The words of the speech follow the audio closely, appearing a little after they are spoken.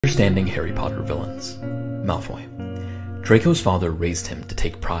Understanding Harry Potter villains. Malfoy. Draco's father raised him to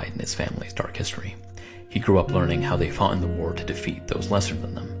take pride in his family's dark history. He grew up learning how they fought in the war to defeat those lesser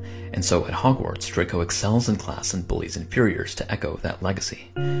than them, and so at Hogwarts, Draco excels in class and bullies inferiors to echo that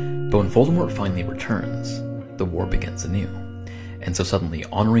legacy. But when Voldemort finally returns, the war begins anew. And so suddenly,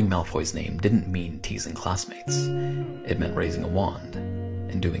 honoring Malfoy's name didn't mean teasing classmates. It meant raising a wand,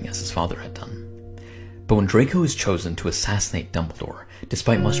 and doing as his father had done. But when Draco is chosen to assassinate Dumbledore,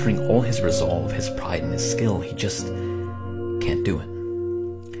 despite mustering all his resolve, his pride, and his skill, he just can't do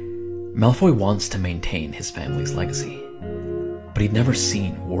it. Malfoy wants to maintain his family's legacy, but he'd never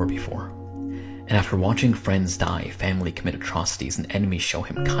seen war before. And after watching friends die, family commit atrocities, and enemies show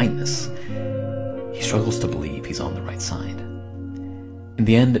him kindness, he struggles to believe he's on the right side. In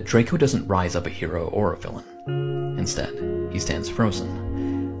the end, Draco doesn't rise up a hero or a villain. Instead, he stands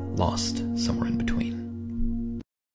frozen, lost somewhere in between.